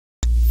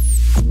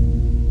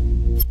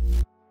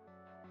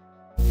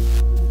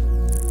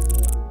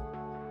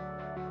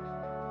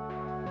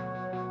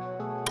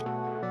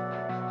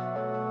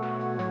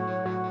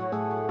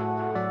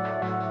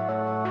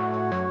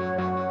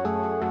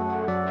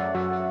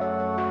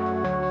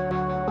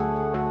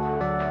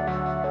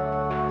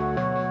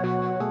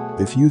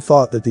If you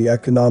thought that the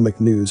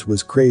economic news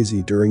was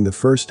crazy during the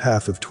first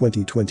half of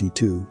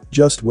 2022,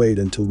 just wait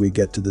until we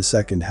get to the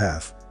second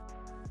half.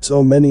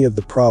 So many of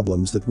the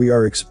problems that we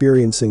are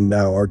experiencing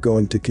now are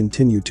going to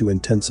continue to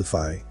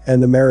intensify,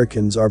 and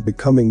Americans are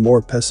becoming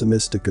more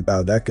pessimistic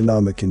about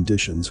economic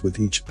conditions with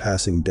each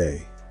passing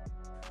day.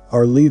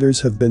 Our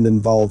leaders have been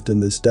involved in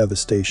this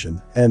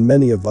devastation, and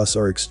many of us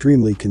are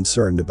extremely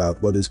concerned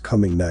about what is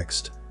coming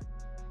next.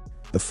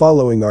 The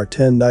following are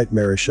 10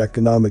 nightmarish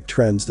economic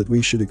trends that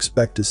we should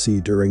expect to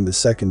see during the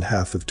second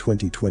half of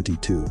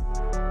 2022.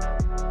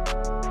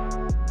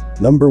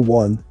 Number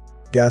 1.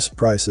 Gas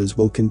prices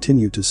will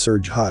continue to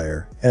surge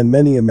higher, and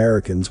many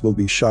Americans will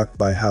be shocked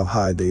by how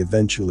high they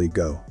eventually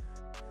go.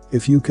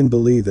 If you can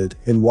believe it,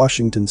 in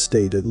Washington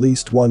state at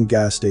least one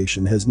gas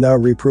station has now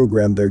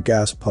reprogrammed their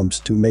gas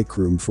pumps to make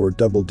room for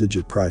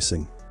double-digit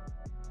pricing.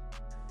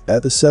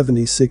 At the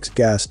 76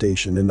 gas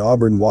station in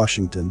Auburn,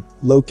 Washington,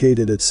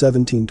 located at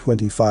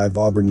 1725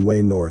 Auburn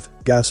Way North,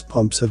 gas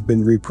pumps have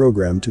been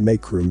reprogrammed to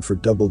make room for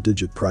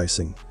double-digit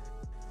pricing.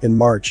 In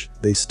March,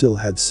 they still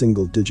had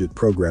single-digit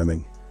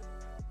programming.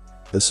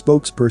 The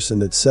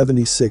spokesperson at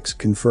 76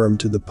 confirmed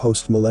to the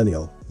Post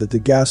Millennial that the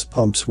gas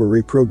pumps were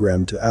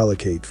reprogrammed to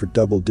allocate for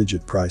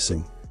double-digit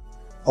pricing.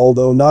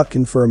 Although not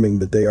confirming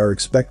that they are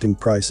expecting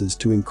prices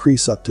to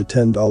increase up to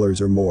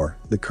 $10 or more,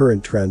 the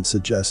current trend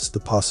suggests the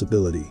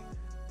possibility.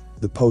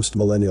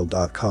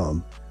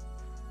 ThePostMillennial.com.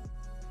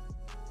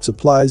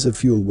 Supplies of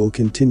fuel will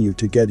continue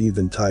to get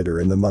even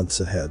tighter in the months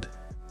ahead.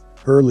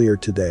 Earlier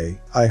today,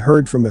 I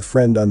heard from a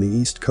friend on the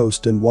East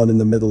Coast and one in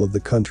the middle of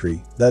the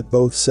country that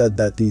both said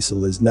that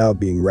diesel is now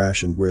being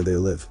rationed where they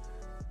live.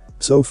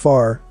 So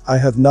far, I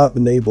have not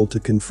been able to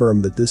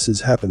confirm that this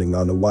is happening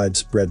on a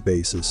widespread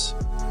basis.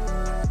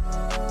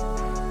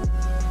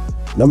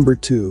 Number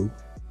 2.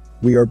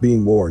 We are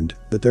being warned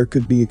that there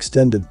could be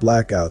extended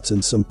blackouts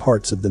in some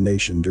parts of the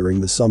nation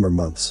during the summer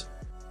months.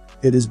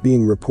 It is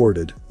being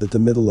reported that the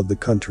middle of the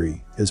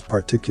country is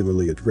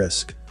particularly at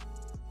risk.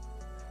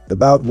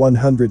 About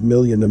 100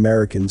 million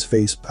Americans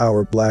face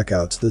power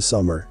blackouts this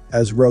summer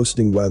as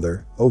roasting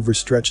weather,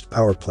 overstretched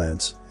power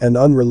plants, and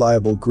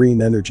unreliable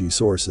green energy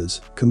sources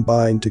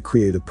combine to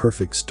create a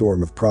perfect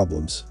storm of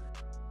problems.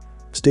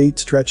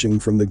 States stretching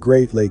from the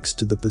Great Lakes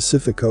to the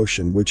Pacific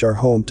Ocean, which are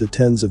home to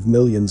tens of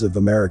millions of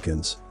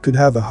Americans, could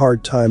have a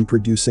hard time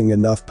producing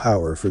enough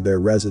power for their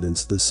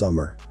residents this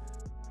summer.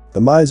 The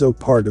MISO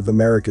part of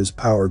America's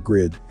power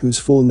grid, whose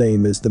full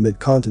name is the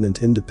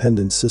Mid-Continent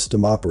Independent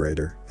System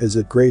Operator, is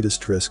at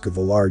greatest risk of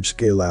a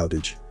large-scale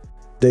outage.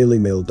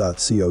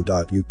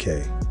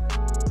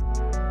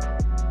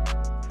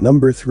 dailymail.co.uk.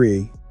 Number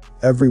 3.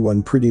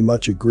 Everyone pretty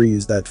much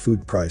agrees that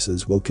food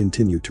prices will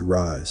continue to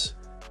rise.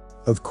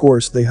 Of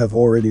course, they have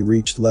already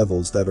reached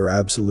levels that are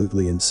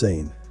absolutely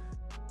insane.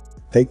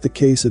 Take the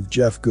case of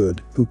Jeff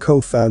Good, who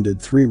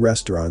co-founded 3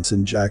 restaurants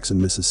in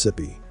Jackson,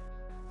 Mississippi.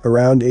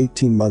 Around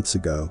 18 months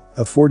ago,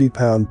 a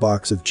 40-pound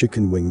box of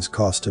chicken wings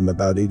cost him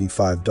about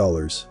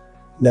 $85.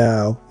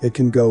 Now, it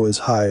can go as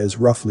high as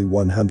roughly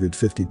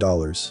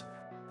 $150.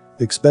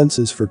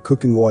 Expenses for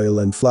cooking oil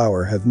and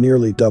flour have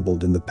nearly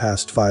doubled in the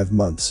past 5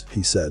 months,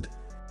 he said.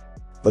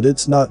 But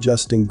it's not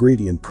just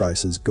ingredient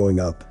prices going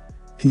up.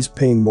 He's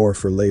paying more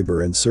for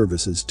labor and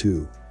services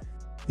too.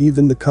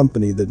 Even the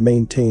company that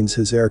maintains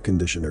his air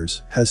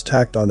conditioners has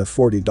tacked on a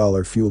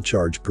 $40 fuel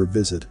charge per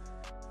visit.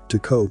 To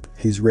cope,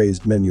 he's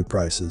raised menu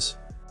prices.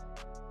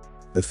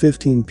 The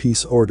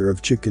 15-piece order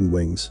of chicken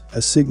wings,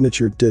 a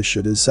signature dish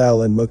at his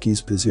Sal and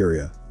Mookie's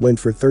Pizzeria, went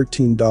for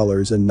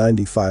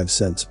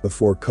 $13.95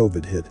 before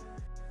COVID hit.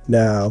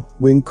 Now,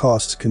 wing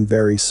costs can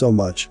vary so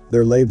much,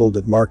 they're labeled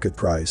at market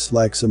price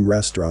like some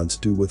restaurants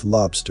do with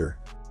lobster.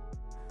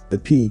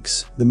 At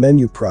peaks, the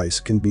menu price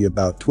can be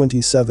about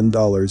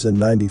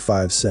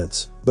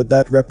 $27.95, but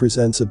that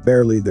represents a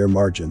barely their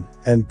margin,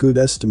 and Good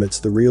estimates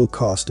the real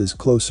cost is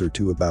closer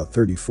to about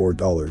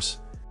 $34.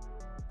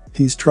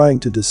 He's trying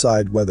to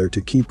decide whether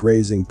to keep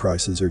raising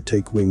prices or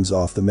take wings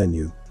off the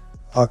menu.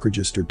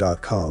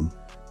 Ocregister.com.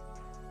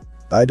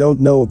 I don't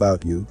know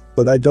about you,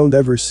 but I don't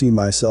ever see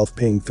myself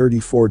paying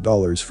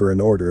 $34 for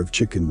an order of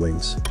chicken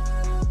wings.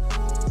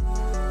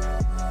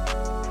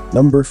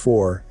 Number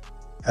 4.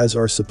 As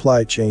our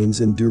supply chains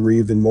endure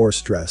even more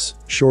stress,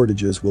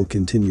 shortages will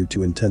continue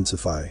to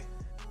intensify.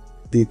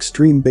 The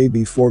extreme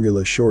baby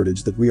formula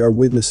shortage that we are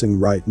witnessing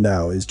right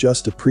now is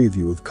just a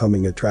preview of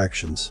coming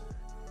attractions.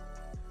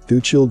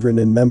 2 children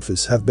in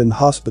Memphis have been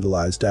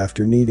hospitalized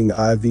after needing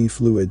IV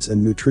fluids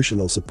and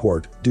nutritional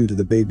support due to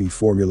the baby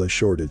formula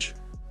shortage.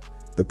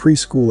 The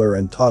preschooler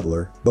and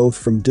toddler, both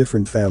from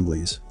different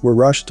families, were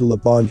rushed to Le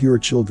Bon Hur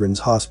Children's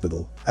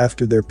Hospital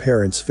after their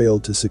parents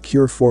failed to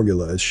secure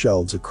formula as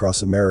shelves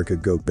across America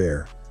go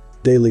bare.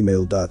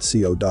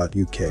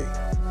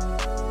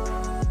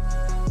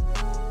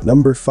 dailymail.co.uk.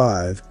 Number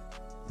 5.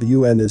 The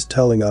UN is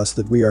telling us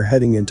that we are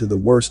heading into the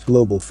worst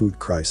global food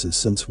crisis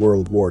since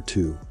World War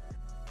II.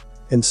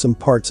 In some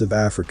parts of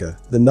Africa,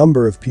 the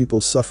number of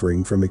people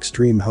suffering from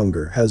extreme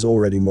hunger has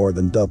already more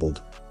than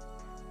doubled.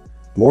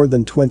 More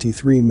than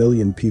 23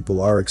 million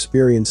people are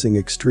experiencing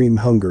extreme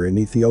hunger in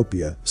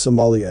Ethiopia,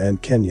 Somalia and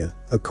Kenya,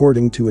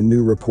 according to a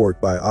new report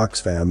by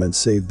Oxfam and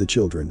Save the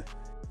Children.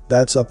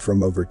 That's up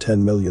from over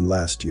 10 million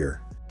last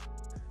year.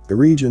 The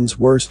region's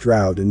worst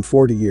drought in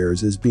 40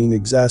 years is being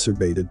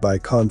exacerbated by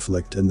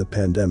conflict and the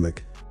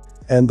pandemic.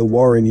 And the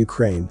war in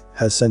Ukraine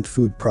has sent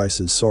food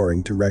prices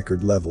soaring to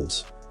record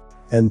levels.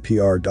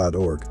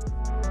 NPR.org.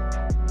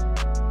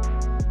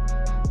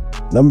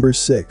 Number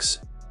 6.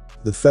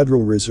 The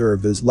Federal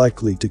Reserve is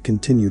likely to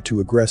continue to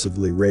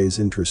aggressively raise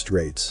interest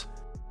rates.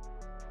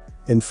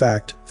 In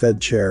fact, Fed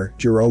Chair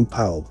Jerome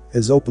Powell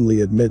is openly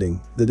admitting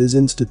that his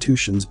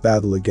institution's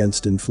battle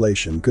against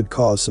inflation could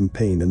cause some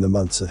pain in the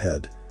months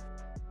ahead.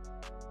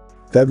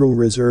 Federal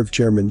Reserve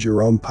Chairman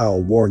Jerome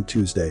Powell warned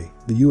Tuesday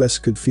the U.S.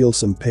 could feel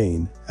some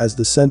pain as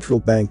the central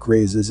bank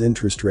raises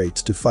interest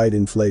rates to fight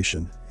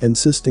inflation,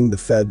 insisting the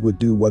Fed would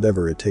do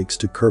whatever it takes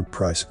to curb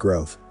price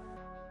growth.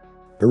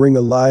 During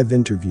a live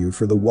interview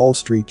for the Wall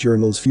Street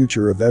Journal's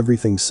Future of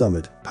Everything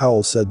Summit,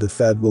 Powell said the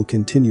Fed will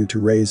continue to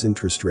raise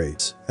interest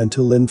rates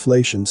until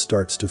inflation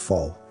starts to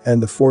fall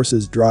and the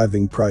forces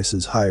driving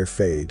prices higher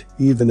fade,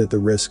 even at the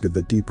risk of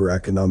a deeper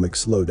economic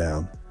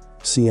slowdown.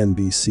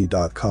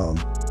 CNBC.com.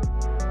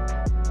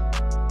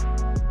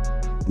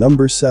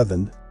 Number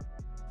 7.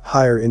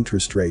 Higher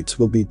interest rates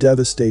will be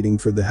devastating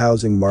for the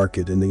housing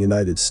market in the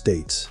United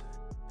States.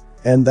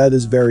 And that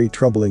is very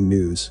troubling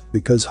news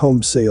because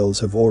home sales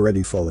have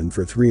already fallen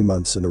for 3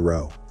 months in a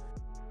row.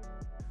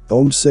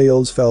 Home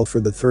sales fell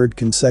for the third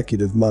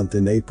consecutive month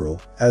in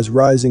April as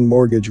rising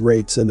mortgage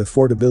rates and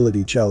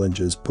affordability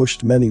challenges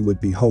pushed many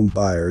would-be home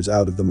buyers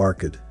out of the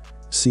market.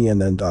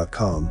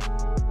 CNN.com.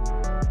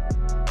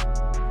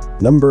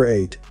 Number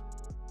 8.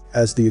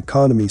 As the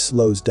economy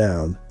slows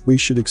down, we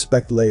should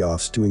expect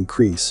layoffs to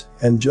increase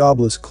and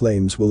jobless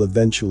claims will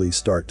eventually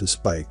start to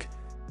spike.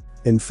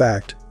 In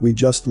fact, we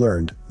just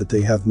learned that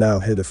they have now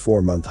hit a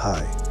 4-month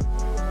high.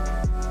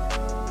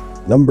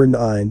 Number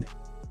 9.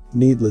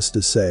 Needless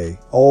to say,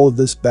 all of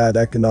this bad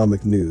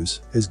economic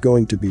news is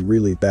going to be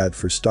really bad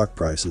for stock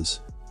prices.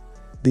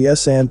 The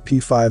S&P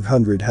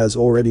 500 has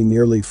already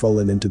nearly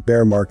fallen into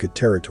bear market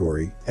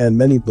territory, and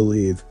many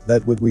believe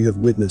that what we have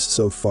witnessed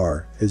so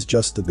far is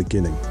just the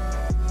beginning.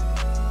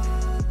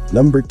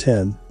 Number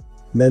 10.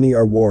 Many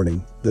are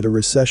warning that a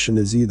recession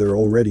is either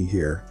already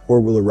here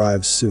or will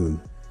arrive soon.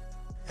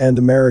 And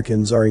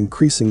Americans are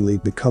increasingly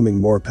becoming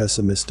more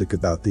pessimistic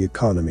about the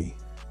economy.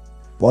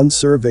 One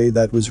survey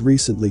that was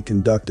recently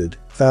conducted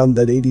found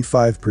that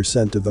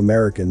 85% of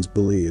Americans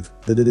believe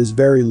that it is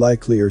very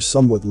likely or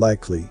somewhat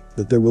likely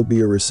that there will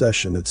be a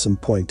recession at some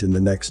point in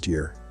the next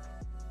year.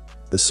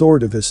 The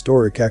sort of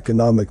historic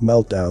economic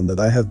meltdown that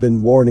I have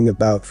been warning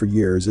about for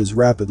years is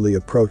rapidly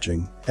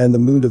approaching, and the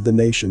mood of the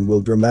nation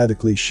will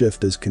dramatically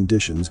shift as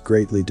conditions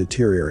greatly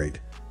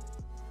deteriorate.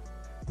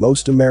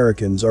 Most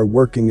Americans are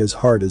working as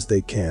hard as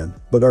they can,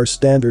 but our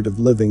standard of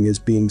living is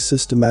being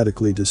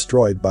systematically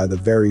destroyed by the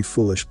very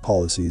foolish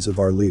policies of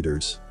our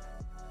leaders.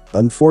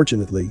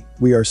 Unfortunately,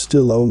 we are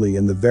still only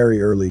in the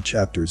very early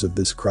chapters of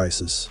this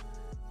crisis.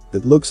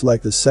 It looks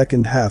like the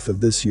second half of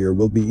this year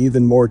will be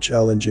even more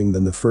challenging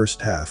than the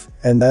first half,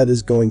 and that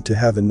is going to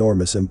have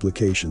enormous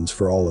implications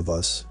for all of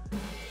us.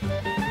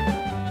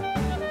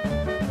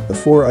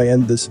 Before I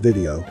end this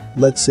video,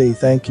 let's say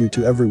thank you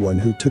to everyone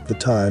who took the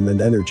time and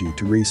energy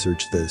to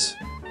research this.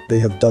 They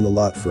have done a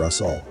lot for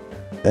us all.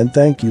 And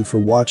thank you for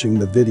watching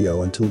the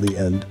video until the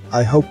end.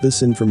 I hope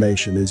this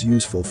information is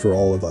useful for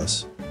all of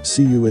us.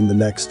 See you in the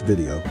next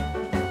video.